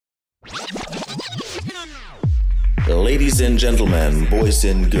Ladies and gentlemen, boys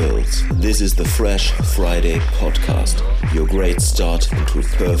and girls, this is the Fresh Friday podcast, your great start into a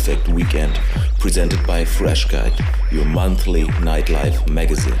perfect weekend, presented by Fresh Guide, your monthly nightlife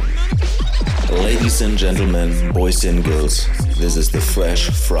magazine. Ladies and gentlemen, boys and girls, this is the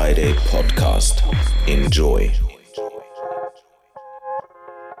Fresh Friday podcast. Enjoy.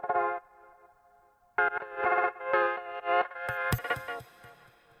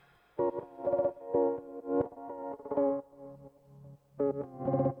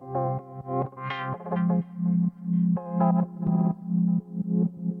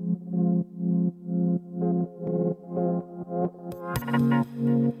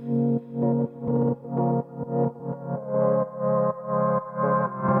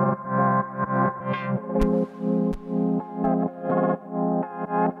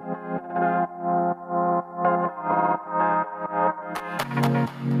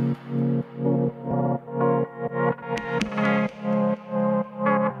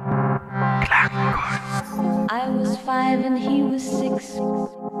 I was 5 and he was 6.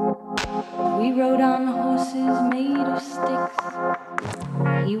 We rode on horses made of sticks.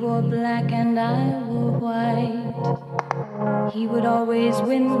 He wore black and I wore white. He would always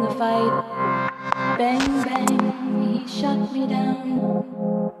win the fight. Bang, bang, he shot me down.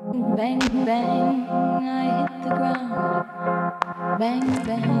 Bang, bang, I hit the ground. Bang,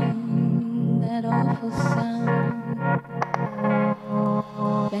 bang, that awful sound.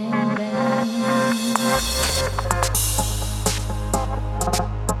 Bang, bang.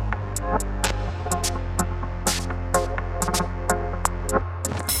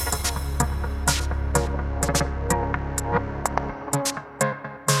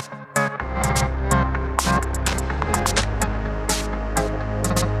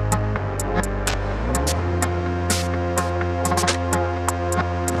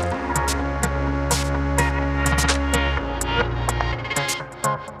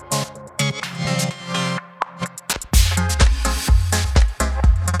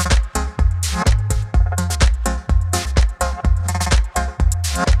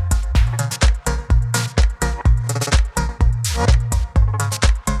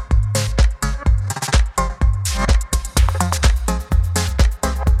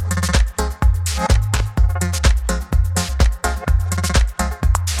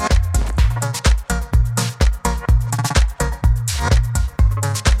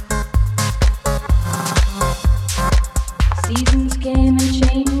 Seasons came and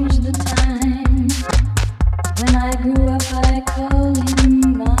changed the time. When I grew up, I called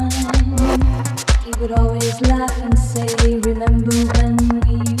him mine. He would always laugh and say, remember when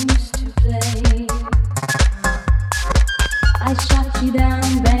we used to play? I shot you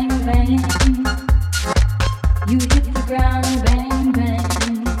down, bang, bang. You hit the ground, bang,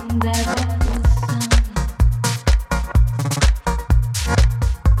 bang. That awful sound.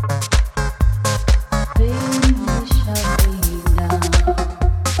 Baby, shut me down.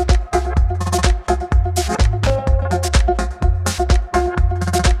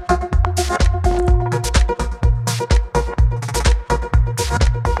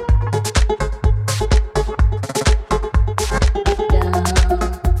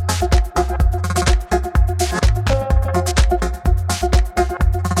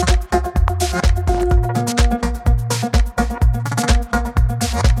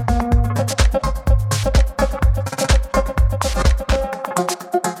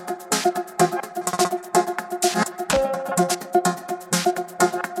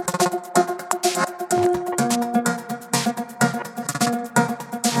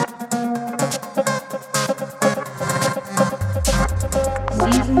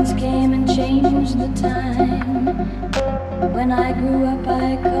 Seasons came and changed the time. When I grew up,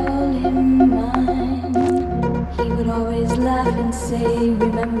 I called him mine. He would always laugh and say,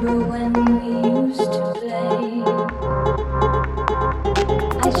 remember when we used to play?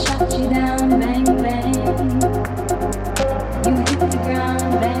 I shot you down, bang, bang. You hit the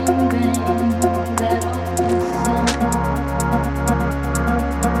ground, bang, bang. That awful sound.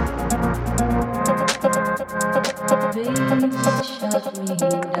 Baby, shut me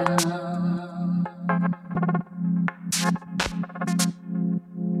down.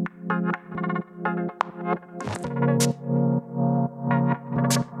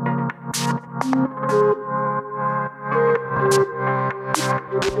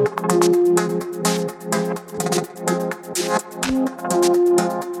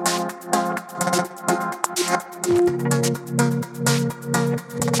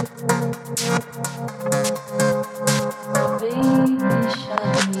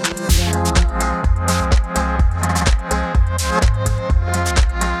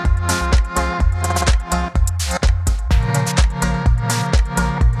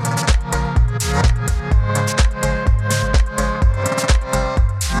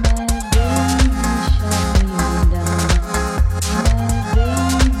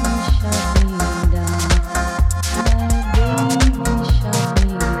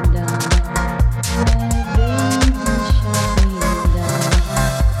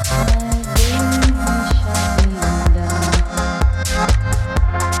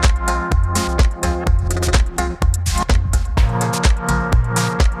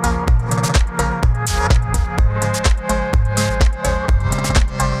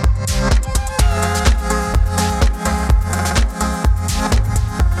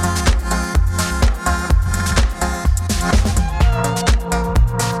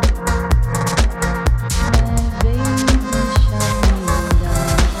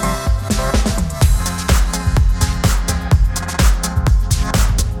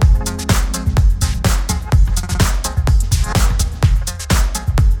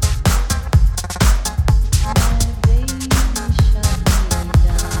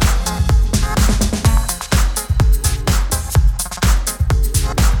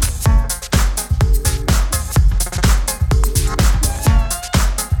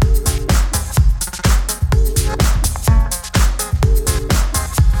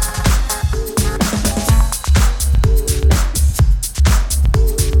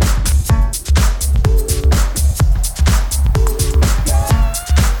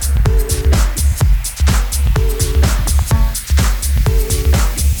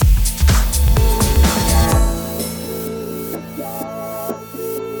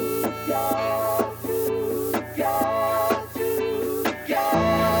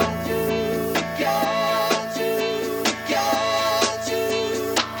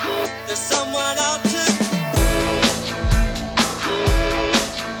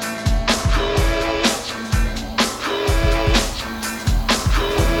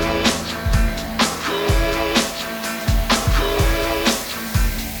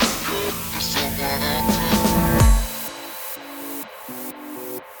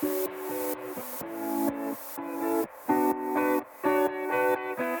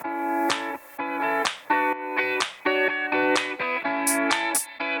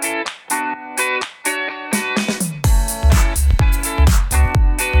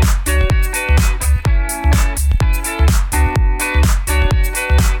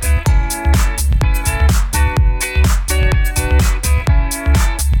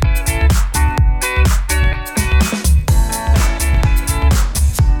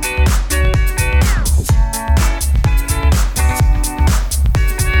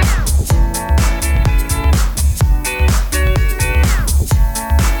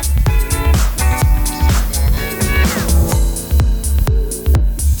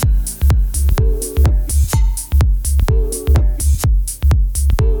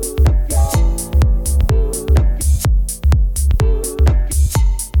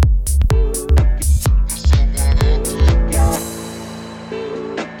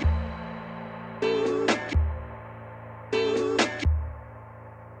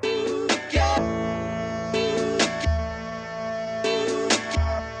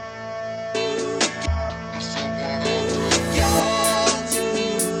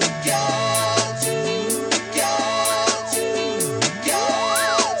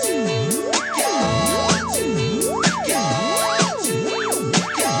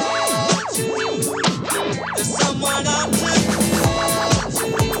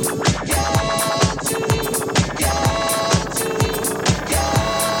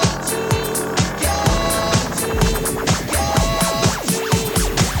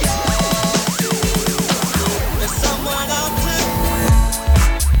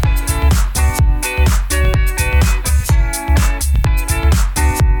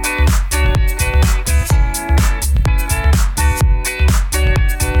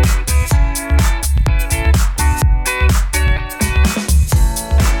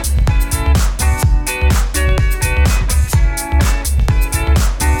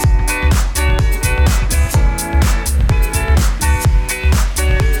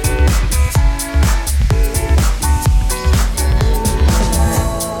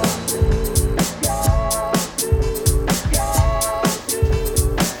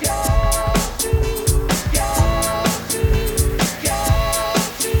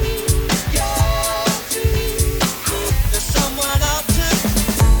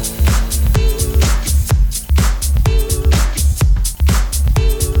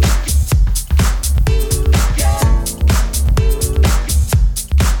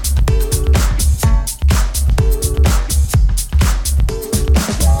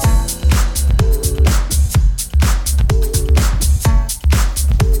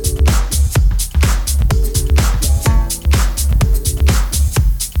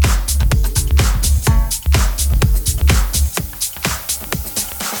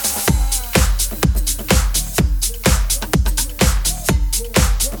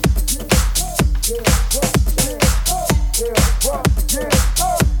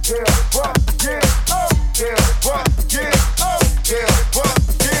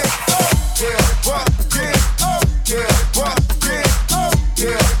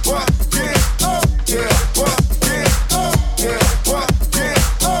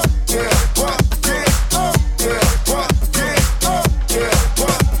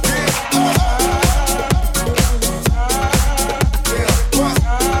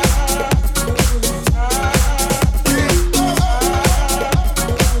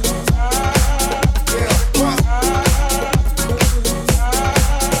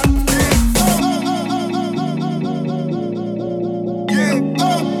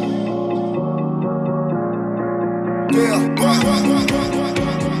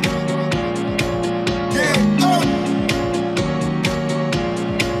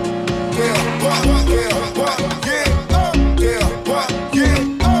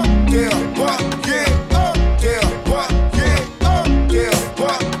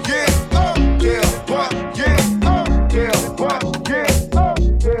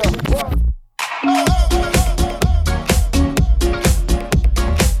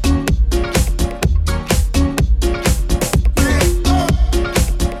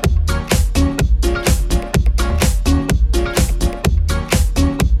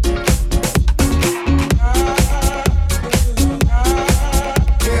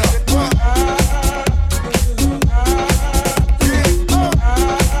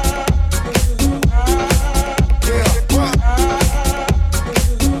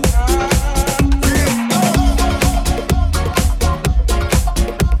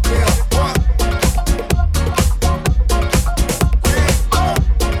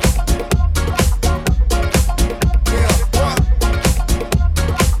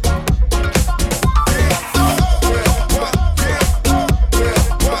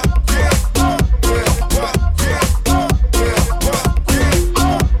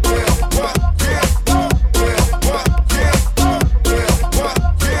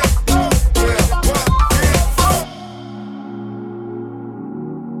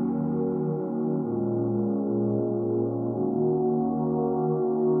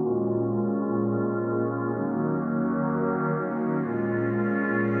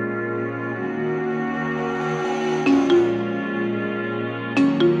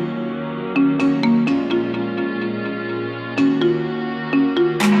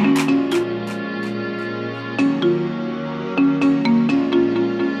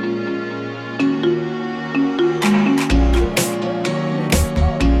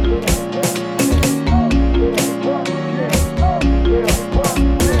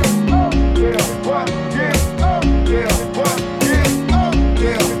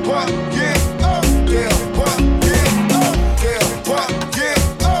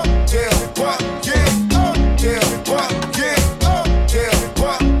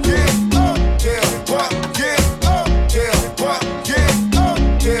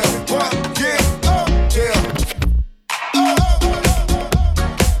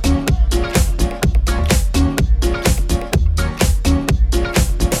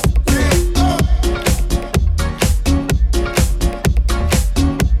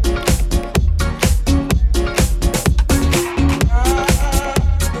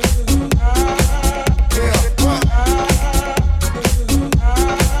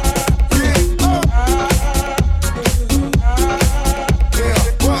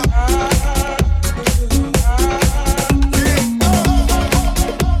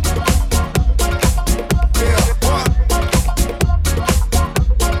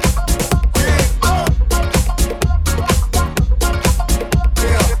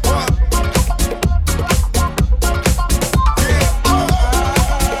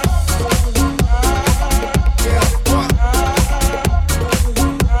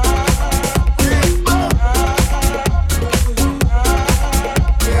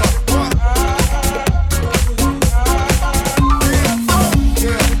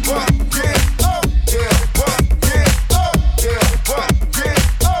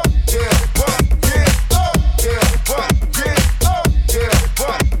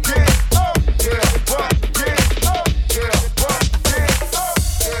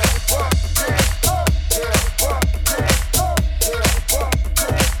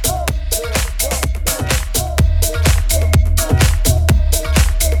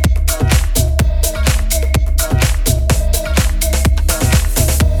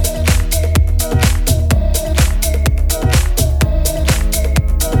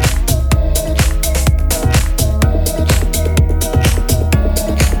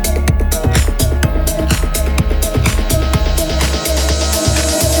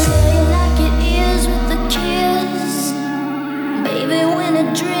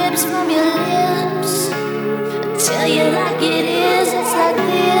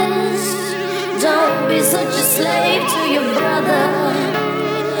 slave to your brother.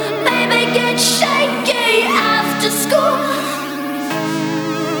 Baby, get shaky after school.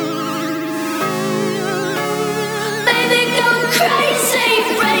 Baby, go crazy,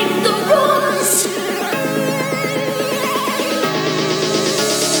 break the rules.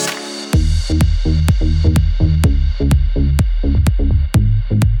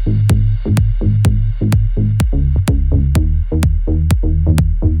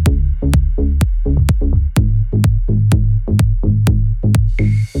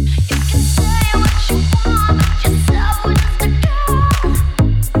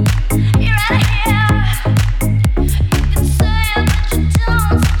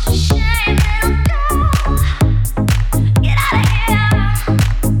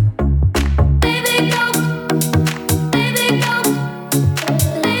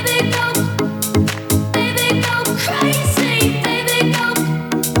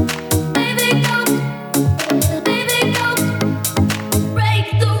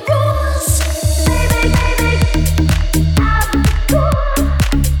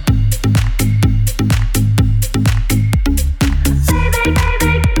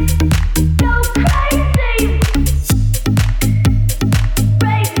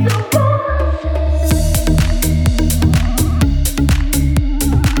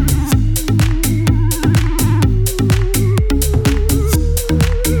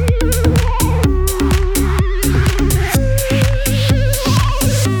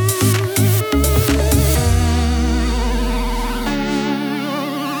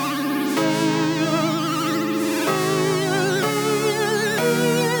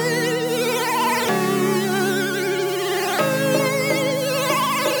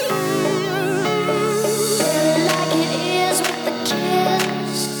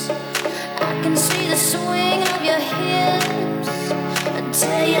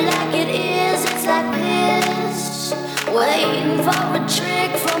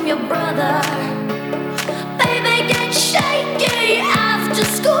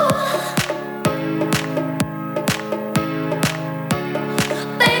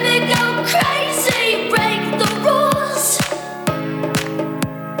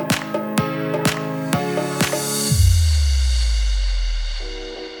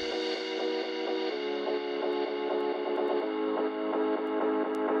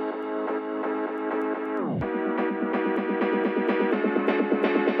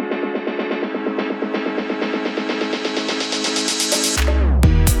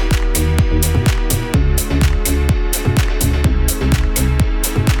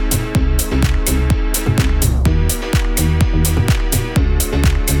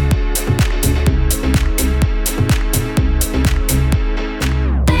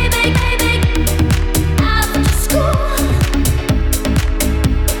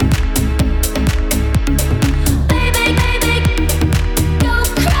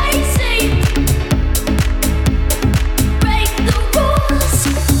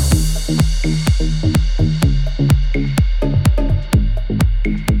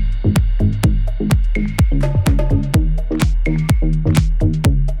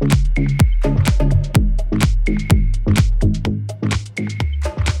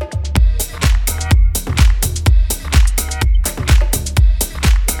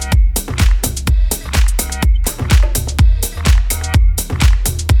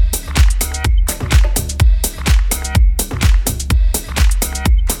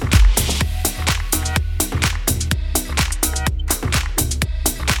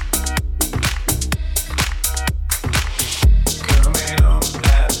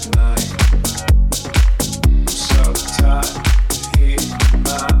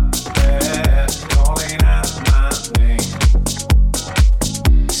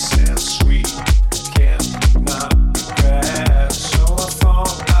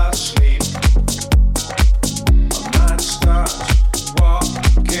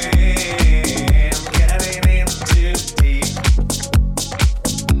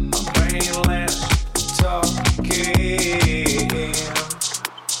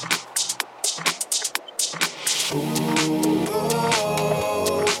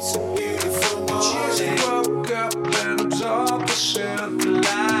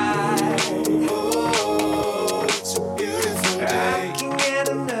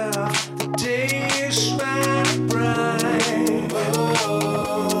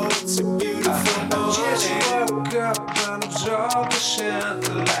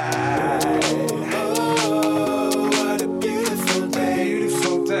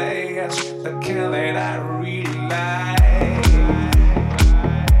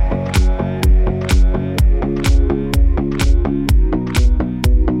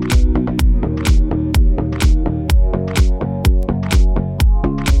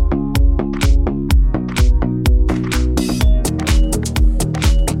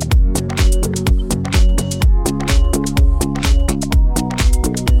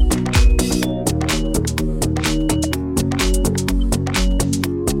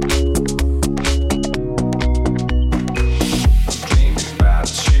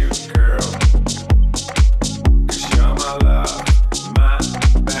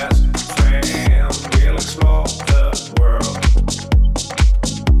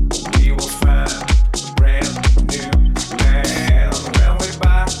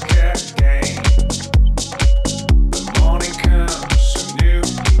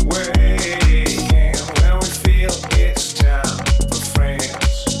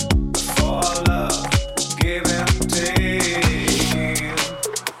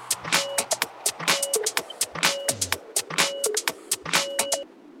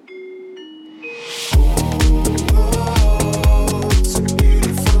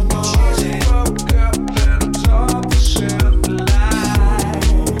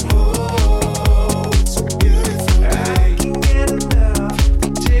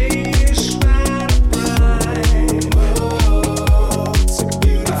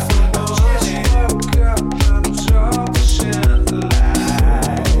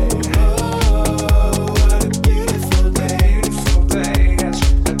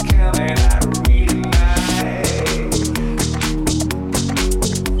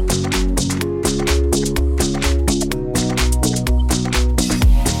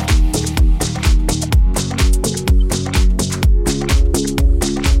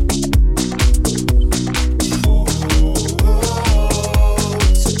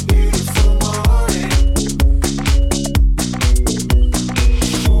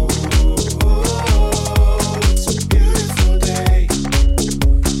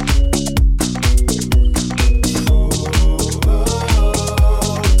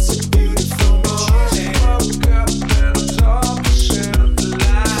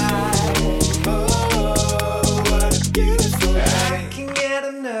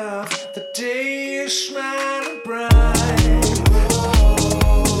 The day is smiling bright.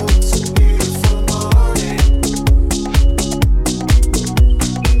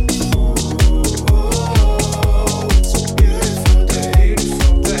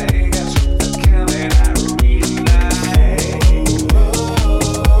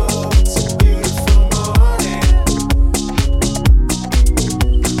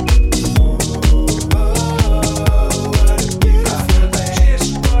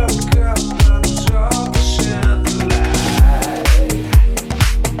 Just woke up and was all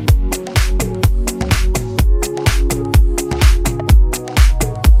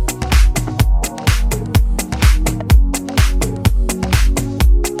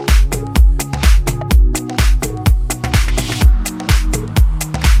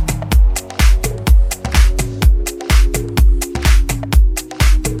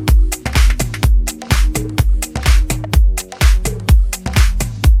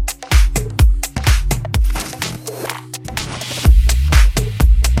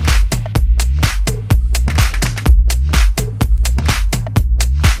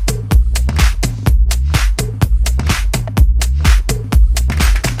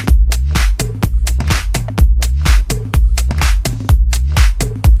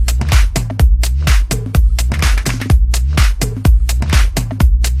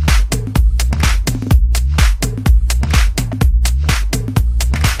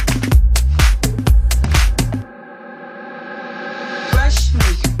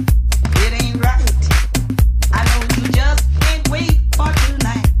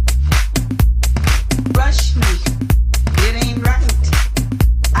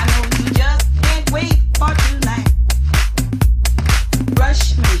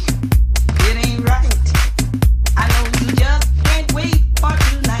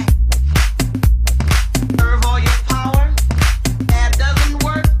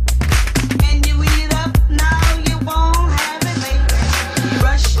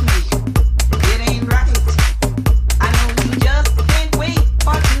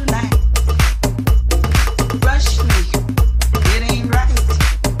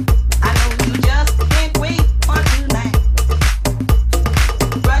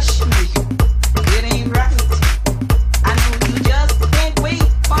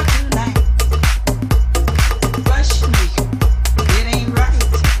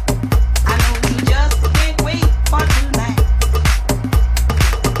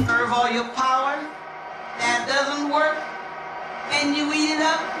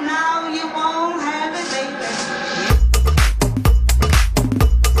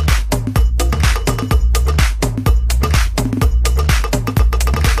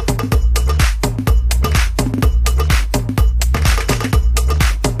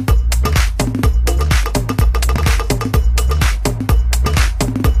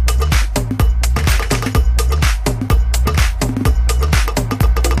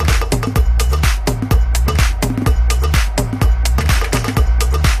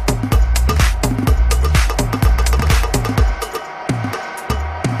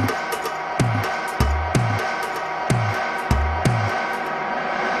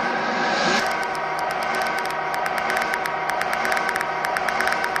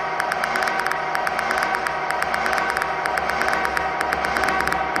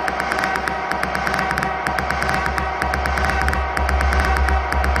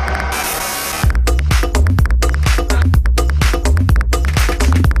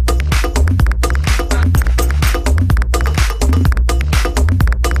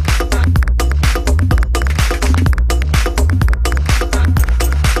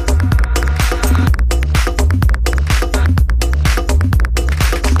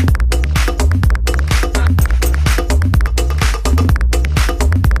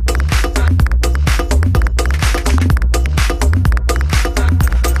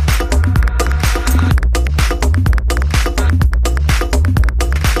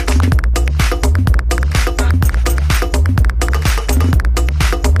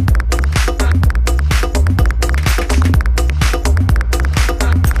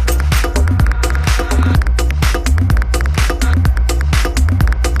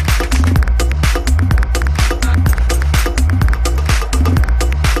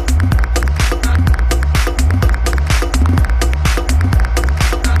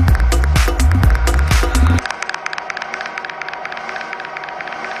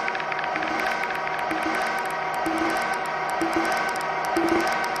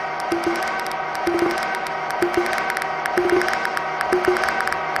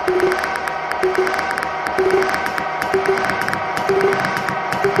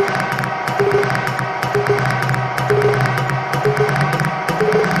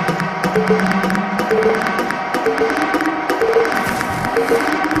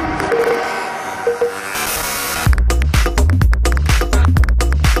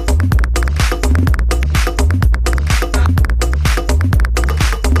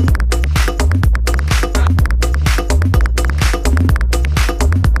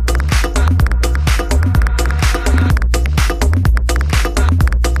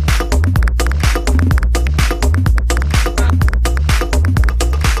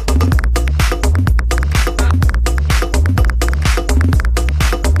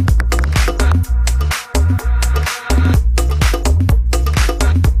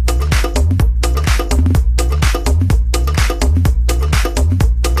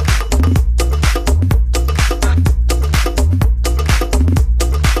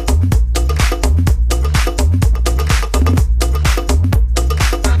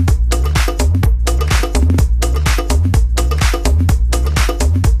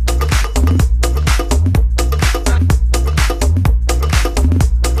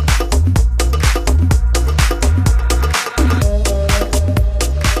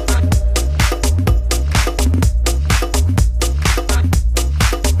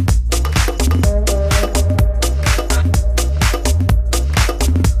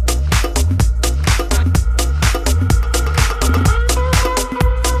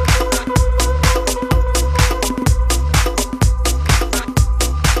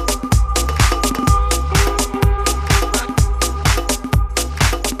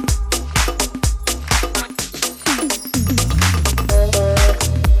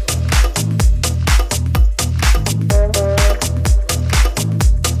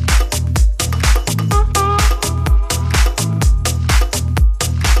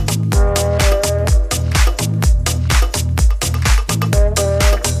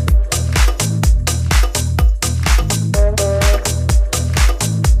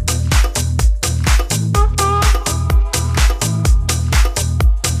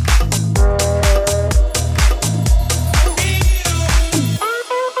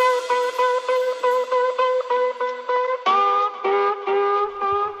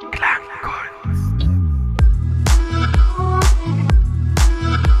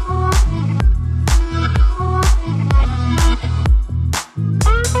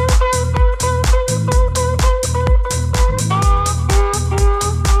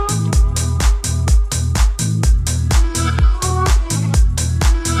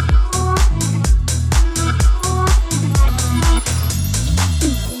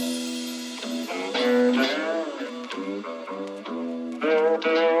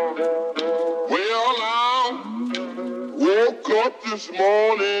up this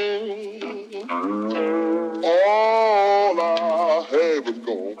morning, all I had was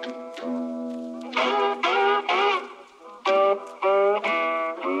gone.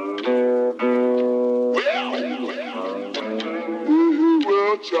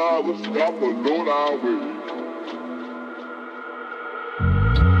 Well, child, we'll stop alone our way.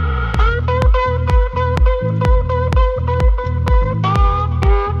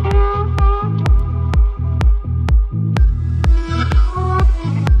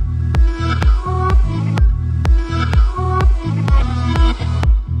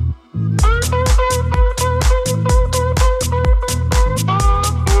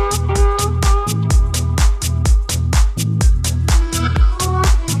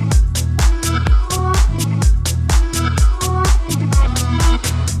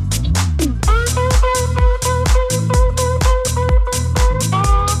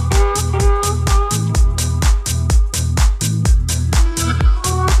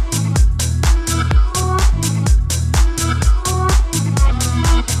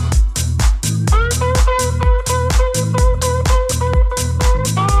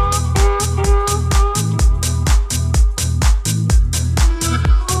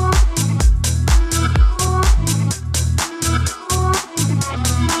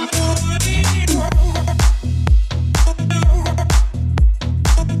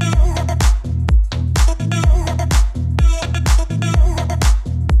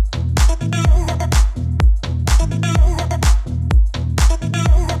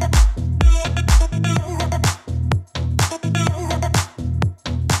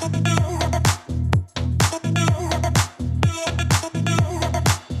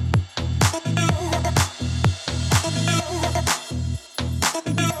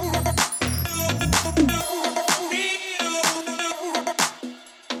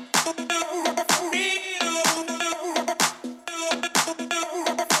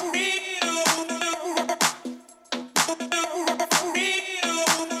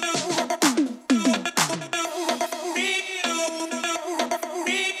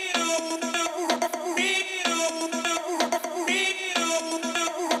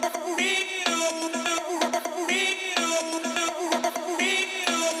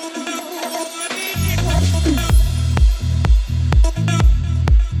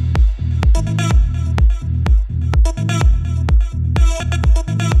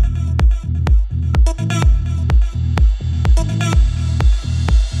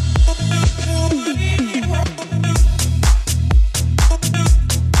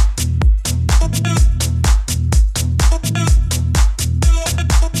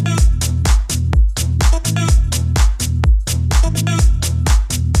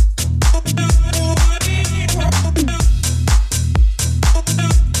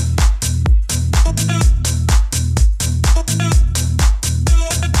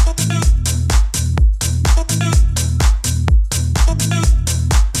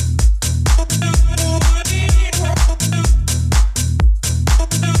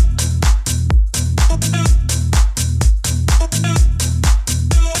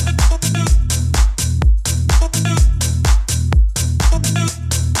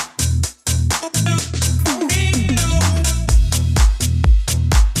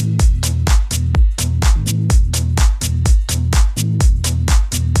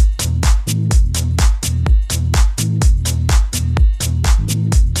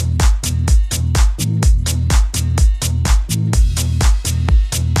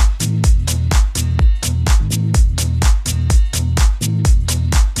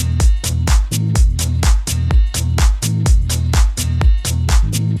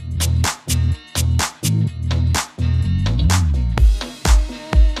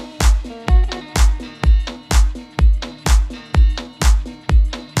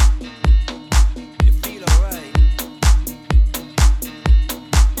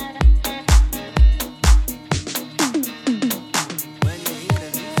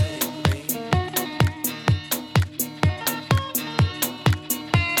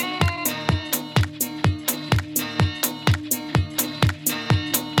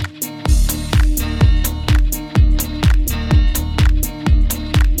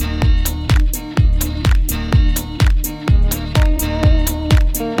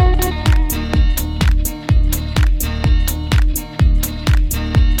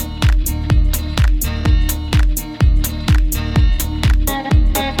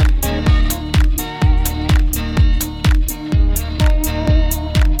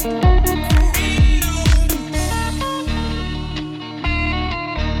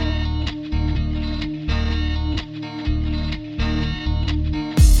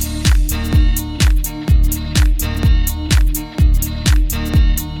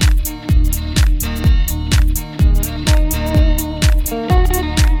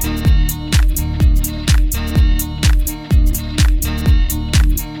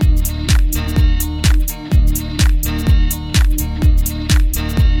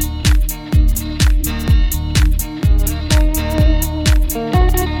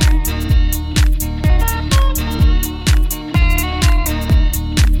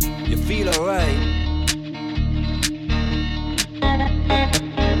 feel alright.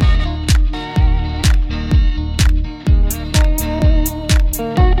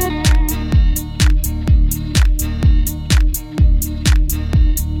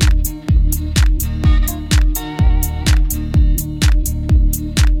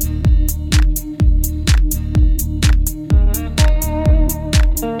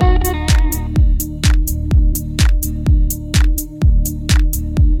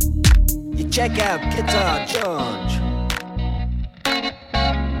 Check out Guitar George.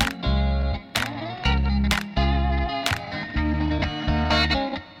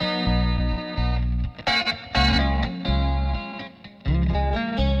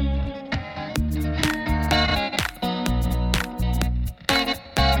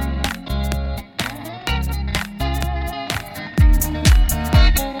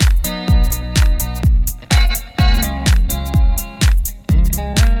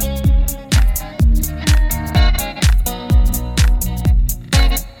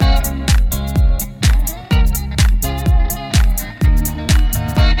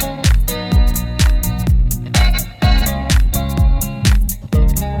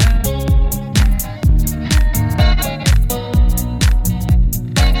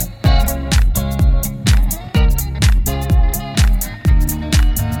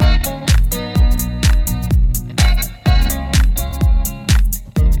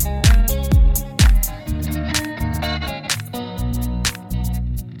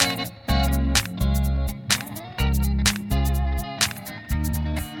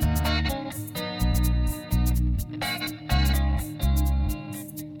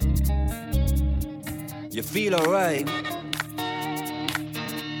 You feel alright.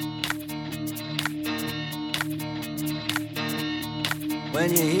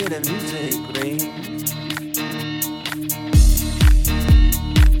 When you hear the music ring.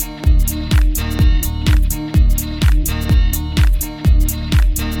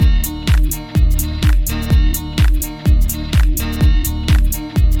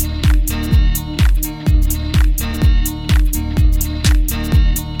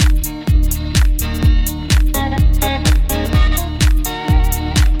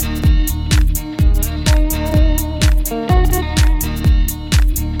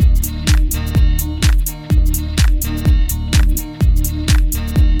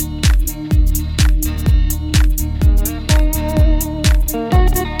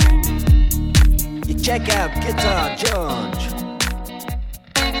 Check out Guitar George.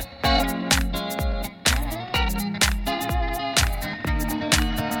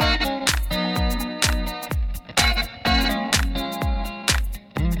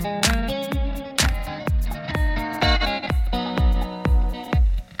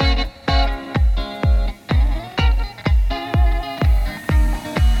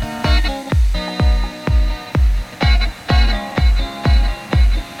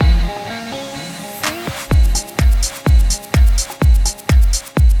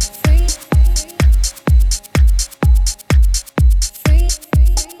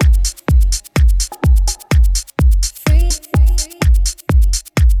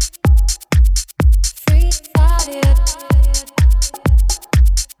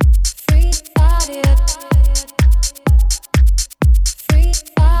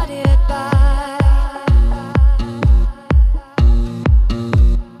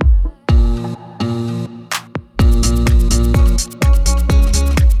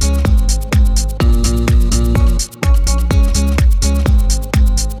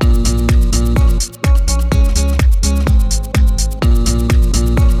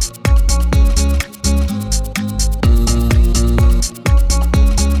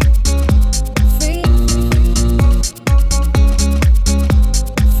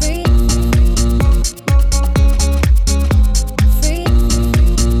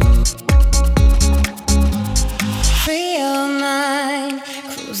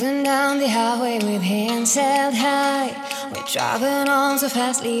 Driving on so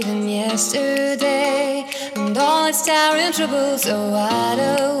fast, leaving yesterday, and all its towering troubles so wide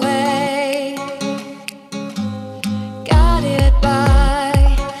away. Guided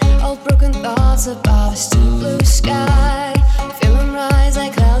by all broken thoughts about a steep blue sky, feel them rise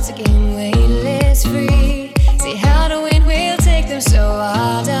like clouds again, weightless, free. See how the wind will take them, so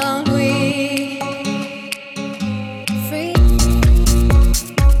why don't we? Free.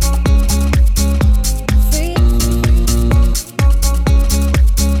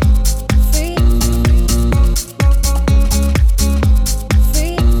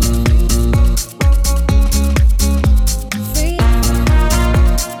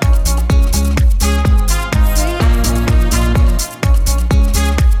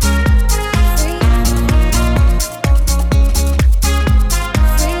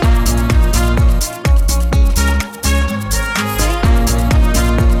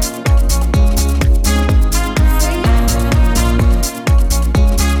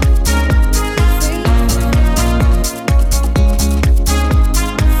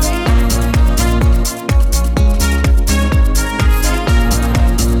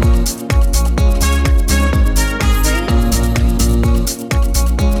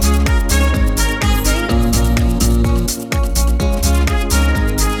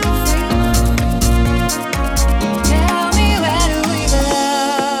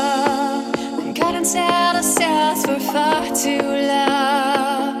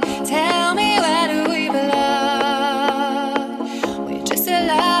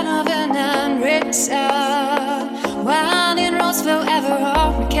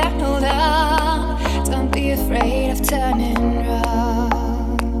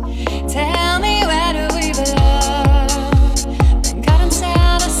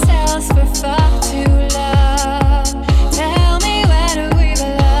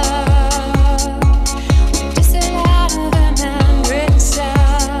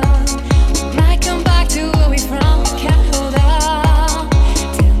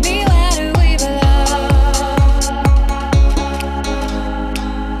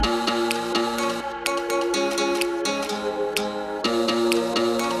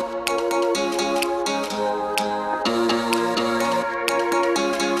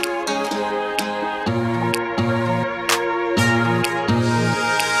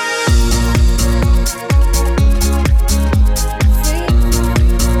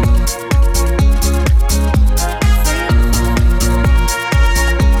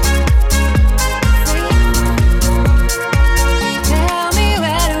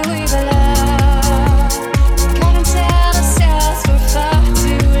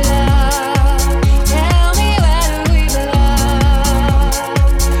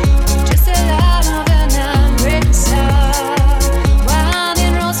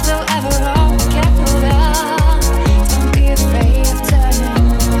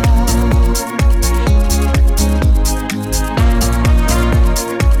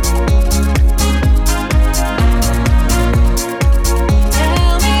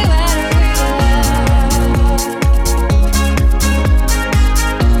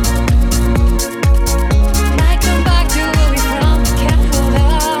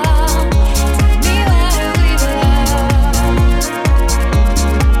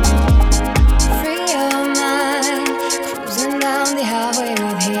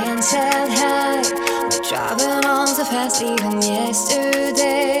 past even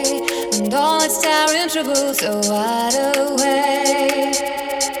yesterday, and all its towering troubles so wide awake.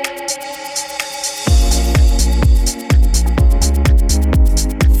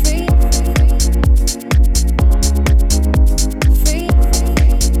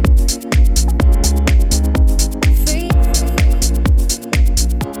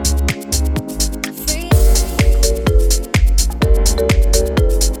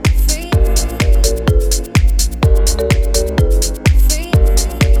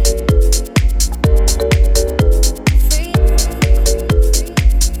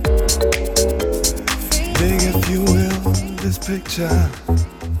 Picture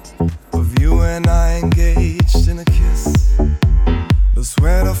of you and I engaged in a kiss. The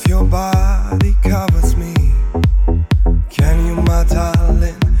sweat of your body covers me. Can you, my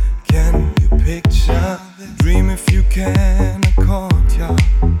darling, can you picture? Dream if you can, a courtyard,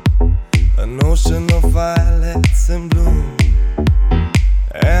 an ocean of violets in bloom.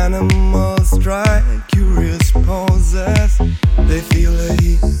 Animals strike curious poses. They feel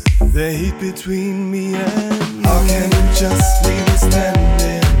the heat between me and you. How can you just leave me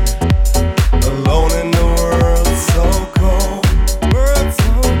standing alone in the world so cold?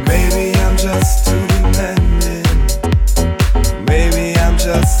 Maybe I'm just too demanding. Maybe I'm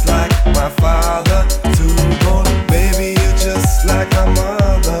just like my father, too bold. Maybe you're just like my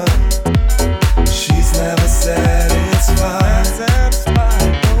mother. She's never satisfied.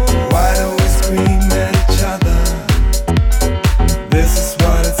 Why do we scream at each other? This is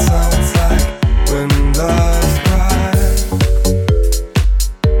what it sounds like when love's crying.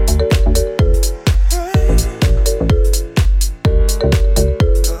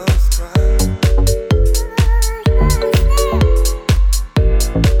 Love's crying.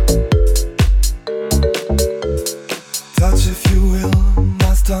 Touch, if you will,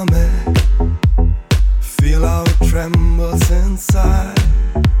 my stomach. Feel how it trembles inside.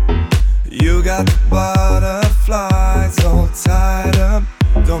 You got the butterflies all tied up.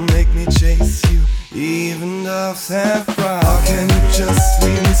 Don't make me chase you, even doves have pride. How can you just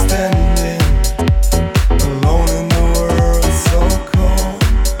leave me standing alone in the world so cold?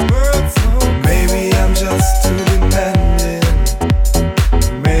 Maybe I'm just too demanding.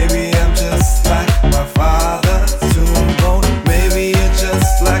 Maybe I'm just like my father, too bold. Maybe you're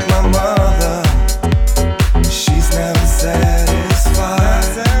just like my mother. She's never satisfied.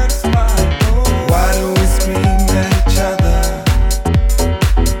 Why do we scream at each other?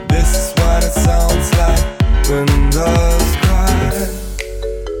 This is what it sounds like when love's crying.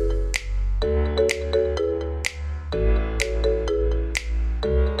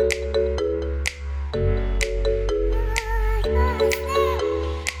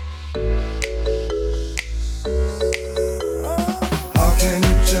 How can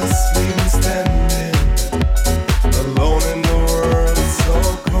you just leave me standing alone in the world so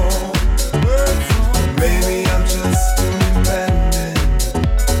cold? Maybe I'm just too demanding.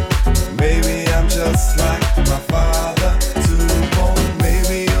 Maybe I'm just like my father, too bold.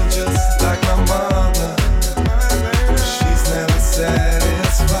 Maybe you're just like my mother. She's never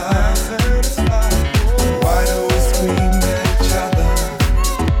satisfied. Why do we scream at each other?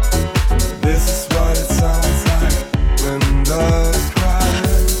 This is what it sounds like when love's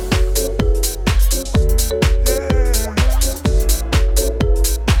crying.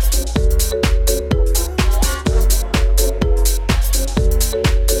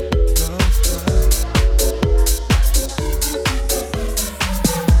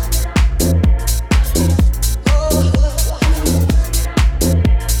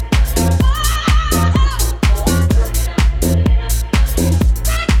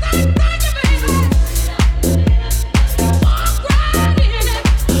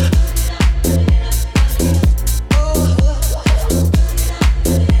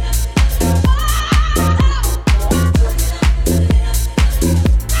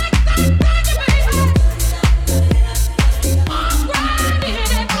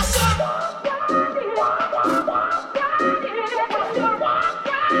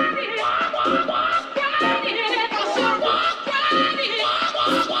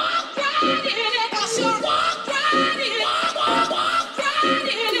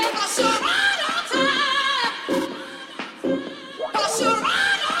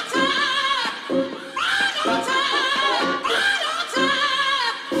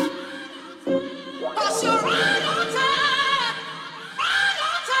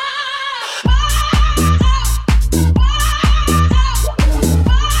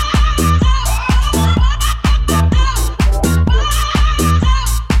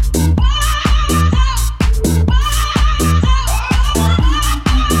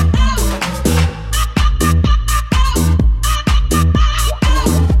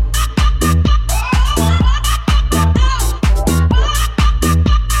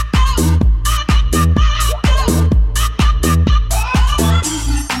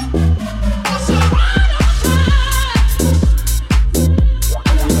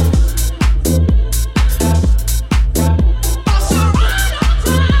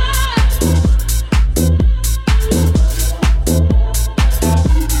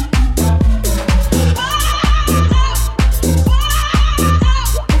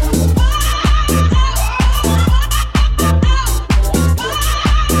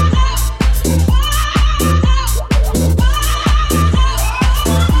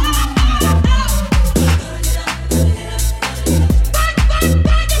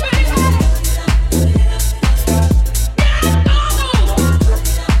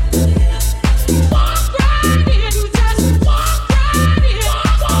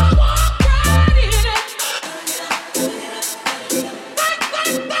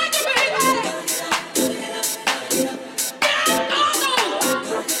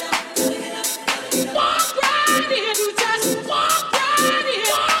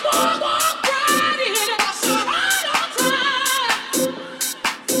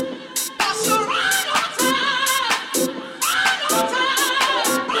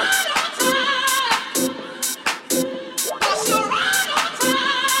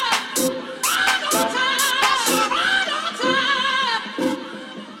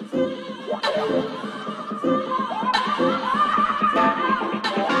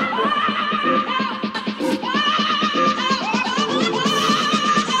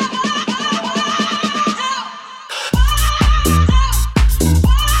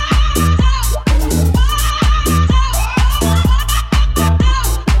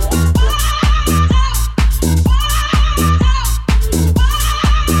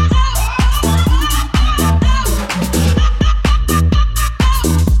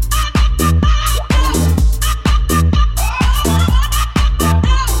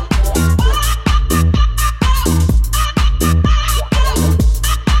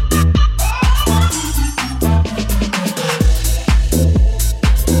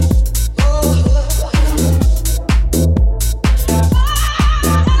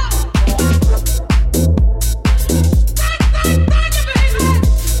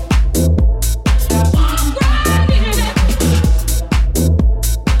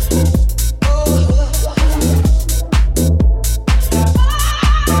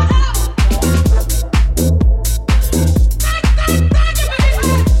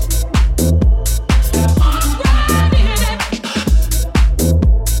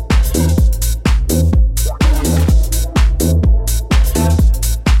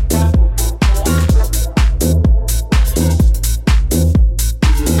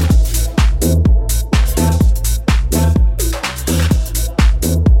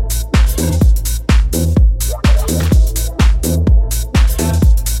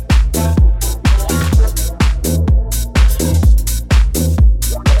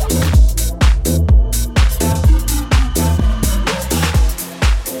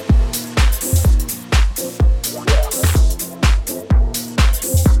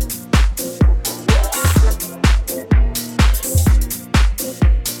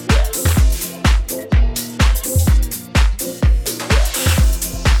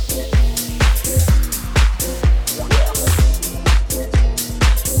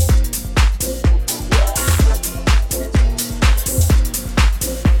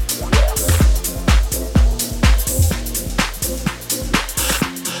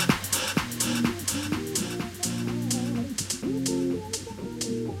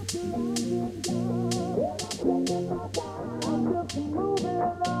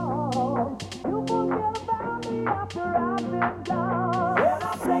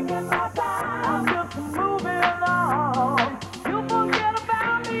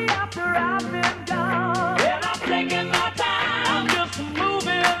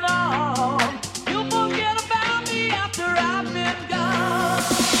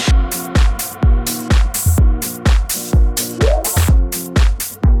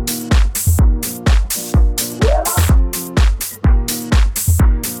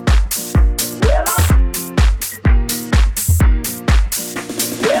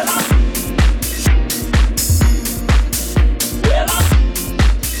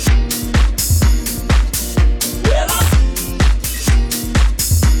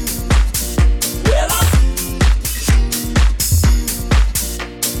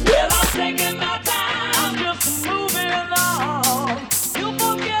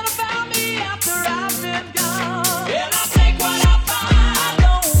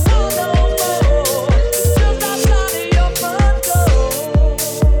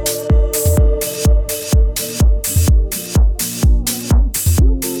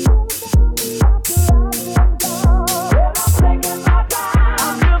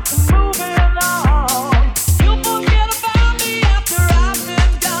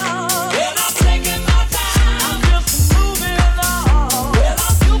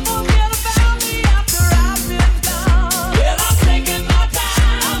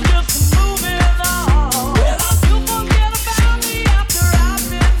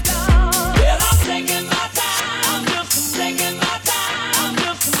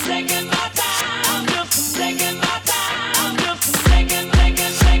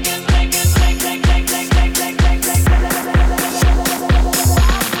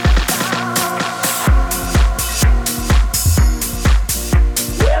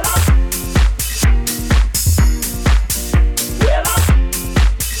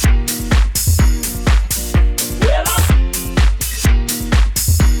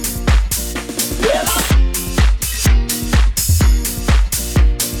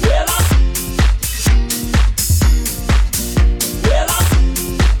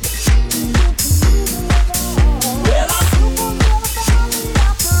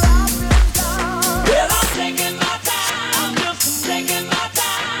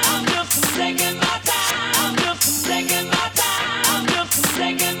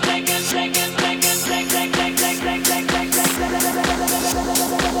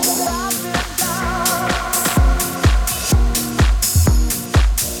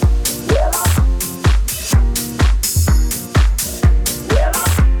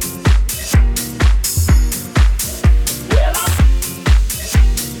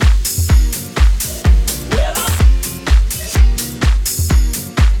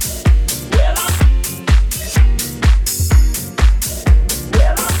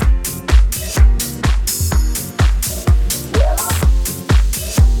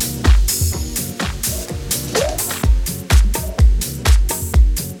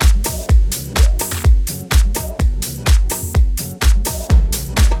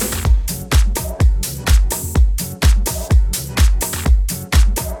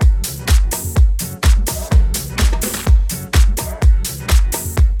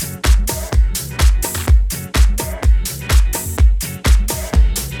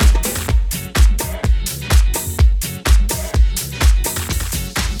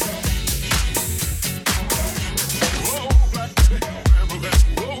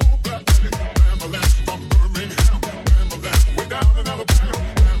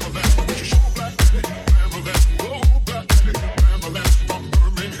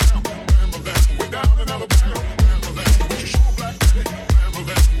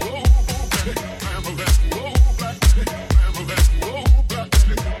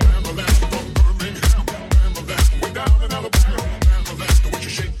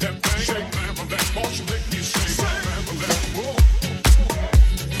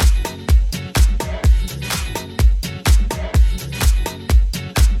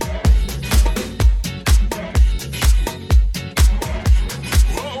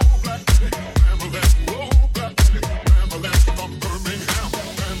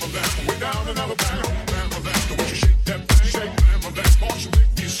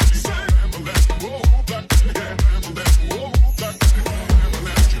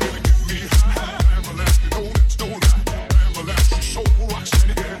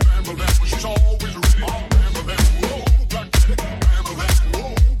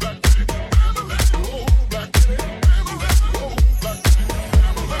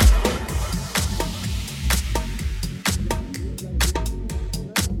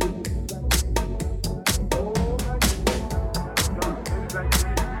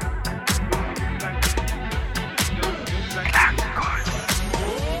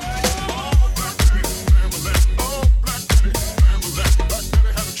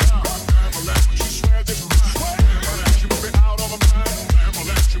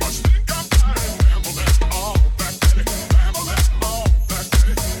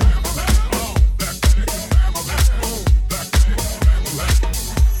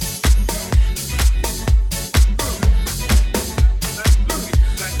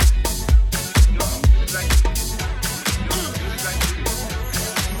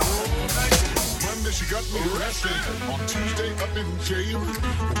 jail.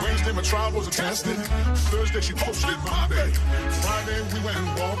 Wednesday, my trial was attested. Thursday, she posted Monday. Friday, we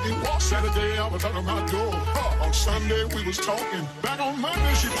went walking. Saturday, I was out of my door. On Sunday, we was talking. Back on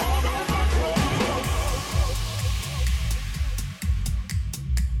Monday, she called on my door.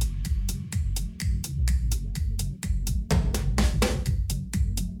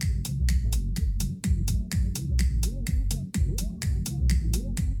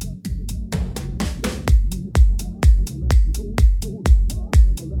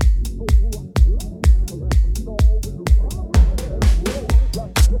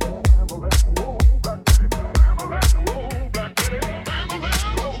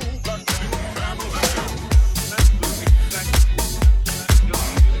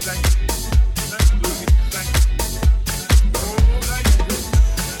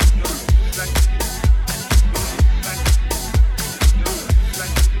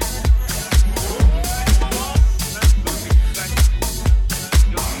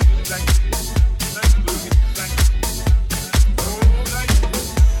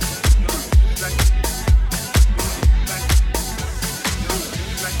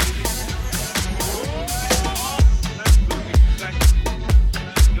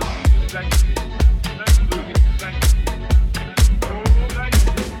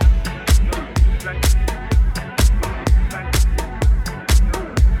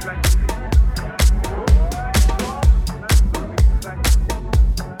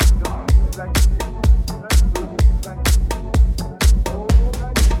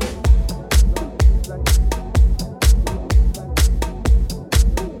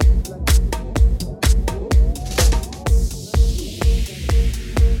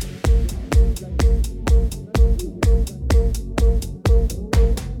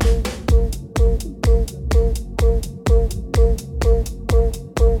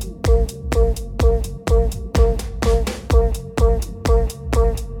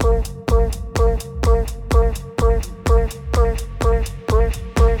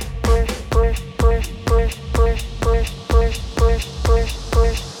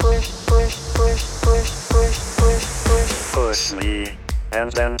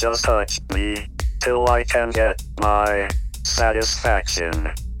 and then just touch me till I can get my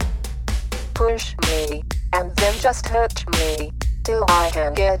satisfaction. Push me and then just touch me till I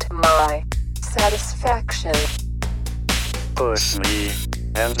can get my satisfaction. Push me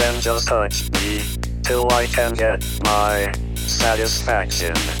and then just touch me till I can get my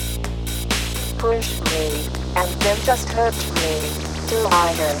satisfaction. Push me and then just touch me till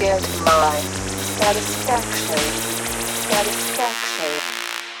I can get my satisfaction. Satisfaction.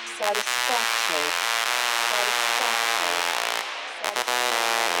 Satisfaction.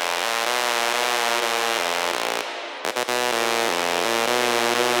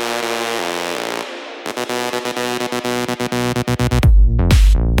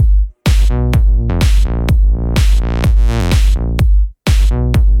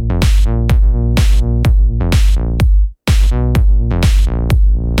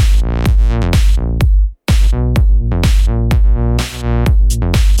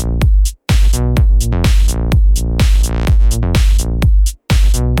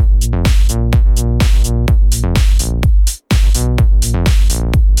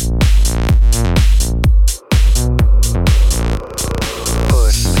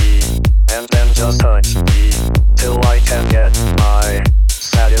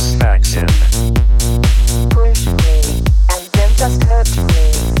 Satisfaction.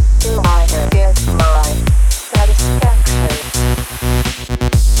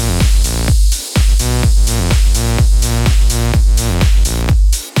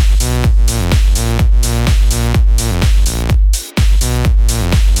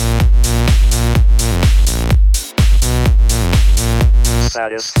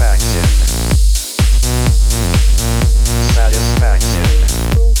 Satisfaction. Satisfaction.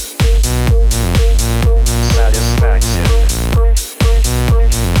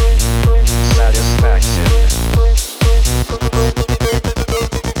 Satisfaction.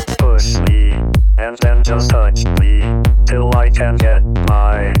 Push me and then just touch me till I can get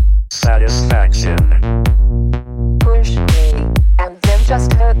my satisfaction. Push me and then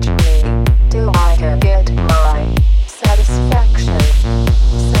just touch me till I can get my satisfaction.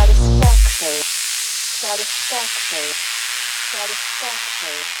 Satisfaction. Satisfaction.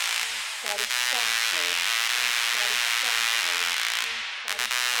 Satisfaction. Satisfaction. Satisfaction.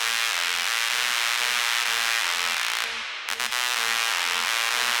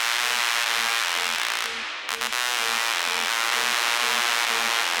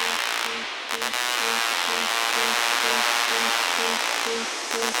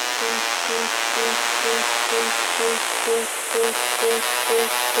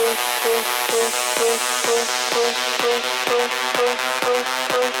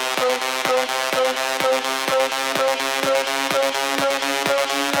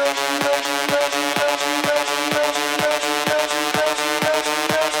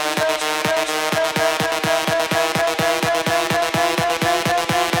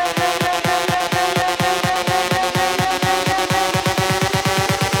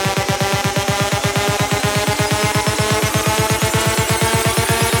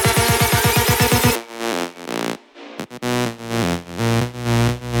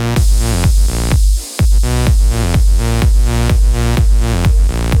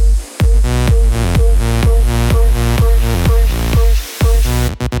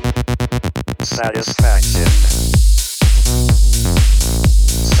 Satisfaction.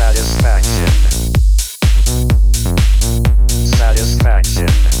 Satisfaction. Satisfaction.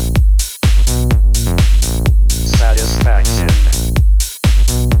 Satisfaction.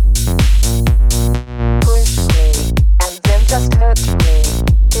 Push me, and then just hurt me,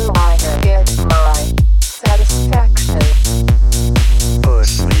 till I can get my satisfaction.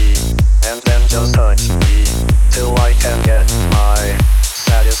 Push me, and then just touch me, till I can get my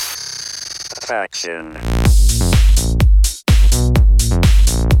satisfaction.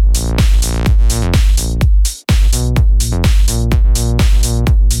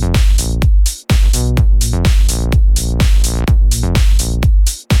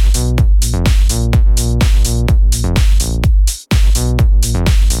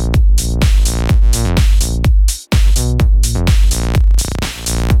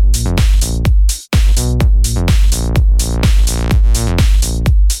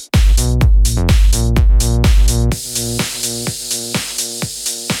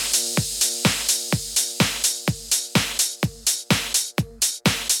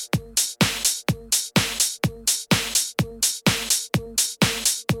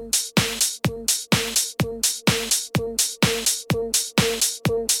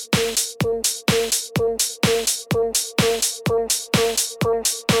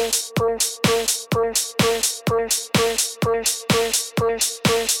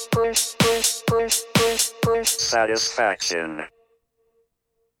 Satisfaction.